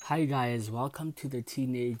Hi guys, welcome to the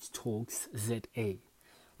Teenage Talks ZA.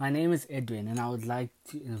 My name is Edwin and I would like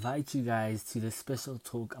to invite you guys to this special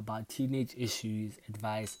talk about teenage issues,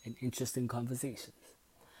 advice and interesting conversations.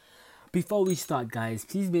 Before we start guys,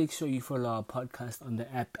 please make sure you follow our podcast on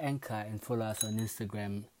the app Anchor and follow us on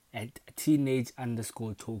Instagram at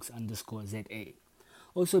teenage_talks_ZA.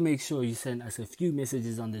 Also make sure you send us a few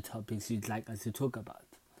messages on the topics you'd like us to talk about,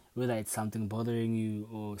 whether it's something bothering you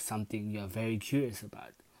or something you're very curious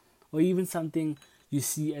about, or even something you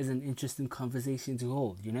see as an interesting conversation to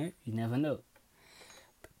hold, you never know.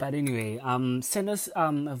 But anyway, send us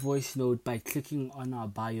a voice note by clicking on our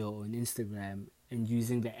bio on Instagram and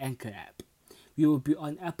using the Anchor app. We will be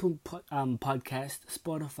on Apple Podcast,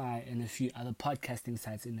 Spotify, and a few other podcasting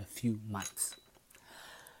sites in a few months.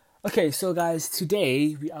 Okay, so guys,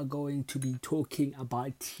 today we are going to be talking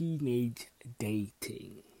about teenage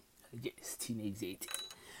dating. Yes, teenage dating.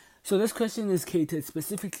 So this question is catered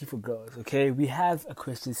specifically for girls, okay? We have a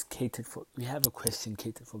question catered for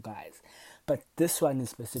guys, but this one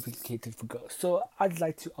is specifically catered for girls. So I'd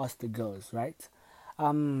like to ask the girls, right?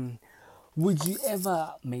 Would you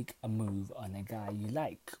ever make a move on a guy you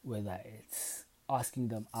like, whether it's asking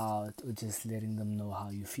them out or just letting them know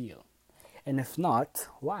how you feel? And if not,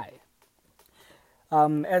 why?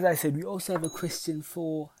 As I said, we also have a question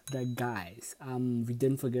for the guys. We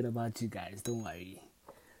didn't forget about you guys, don't worry.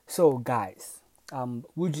 So guys,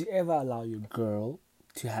 would you ever allow your girl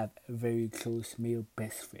to have a very close male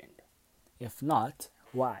best friend? If not,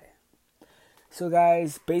 why? So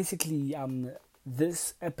guys, basically,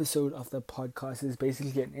 this episode of the podcast is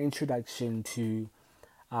basically an introduction to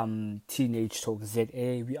Teenage Talk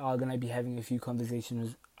ZA. We are gonna be having a few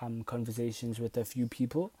conversations with a few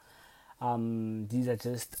people.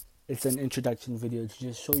 It's an introduction video to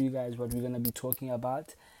just show you guys what we're gonna be talking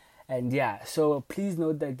about. And yeah, so please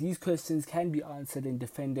note that these questions can be answered and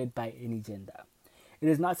defended by any gender. It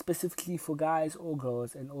is not specifically for guys or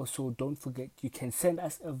girls, and also don't forget you can send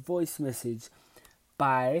us a voice message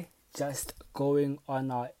by just going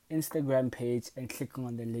on our Instagram page and clicking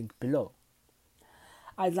on the link below.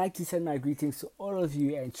 I'd like to send my greetings to all of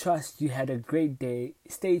you and trust you had a great day.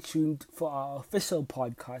 Stay tuned for our official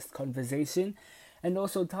podcast conversation, and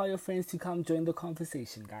also tell your friends to come join the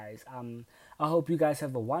conversation, guys. I hope you guys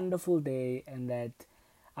have a wonderful day, and that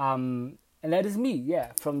is me,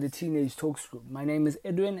 from the Teenage Talks group. My name is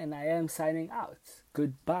Edwin, and I am signing out.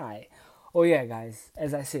 Goodbye. Oh yeah, guys,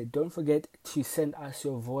 as I said, don't forget to send us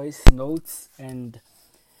your voice notes, and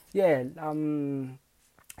I'd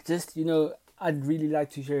really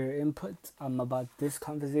like to hear your input about this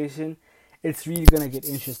conversation. It's really gonna get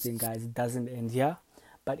interesting, guys. It doesn't end here.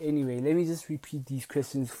 But anyway, let me just repeat these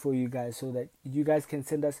questions for you guys so that you guys can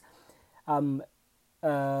send us a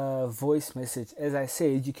voice message. As I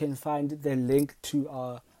said, you can find the link to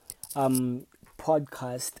our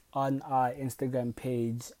podcast on our Instagram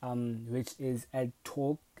page, which is at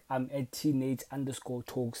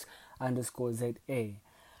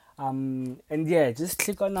teenage_talks_ZA. Just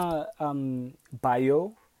click on our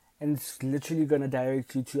bio, and it's literally gonna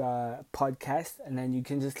direct you to our podcast, and then you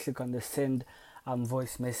can just click on the send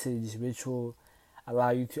voice message, which will allow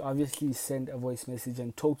you to obviously send a voice message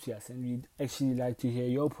and talk to us, and we'd actually like to hear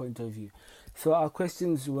your point of view. So our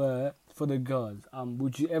questions were for the girls.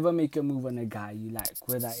 Would you ever make a move on a guy you like,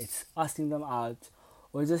 whether it's asking them out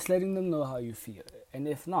or just letting them know how you feel? And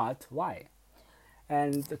if not, why?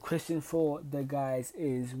 And the question for the guys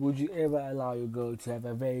is, would you ever allow your girl to have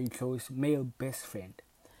a very close male best friend?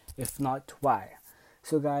 If not, why?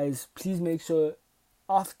 So guys, please make sure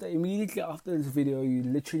immediately after this video, you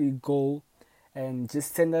literally go and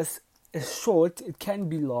just send us a short, it can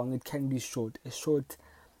be long, it can be short, a short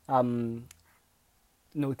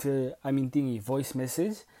voice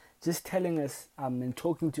message, just telling us and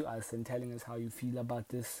talking to us and telling us how you feel about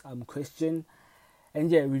this question.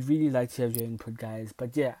 And we'd really like to have your input, guys.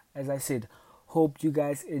 But as I said, hope you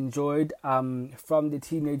guys enjoyed. From the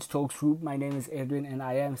Teenage Talks group, my name is Edwin, and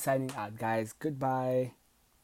I am signing out, guys. Goodbye.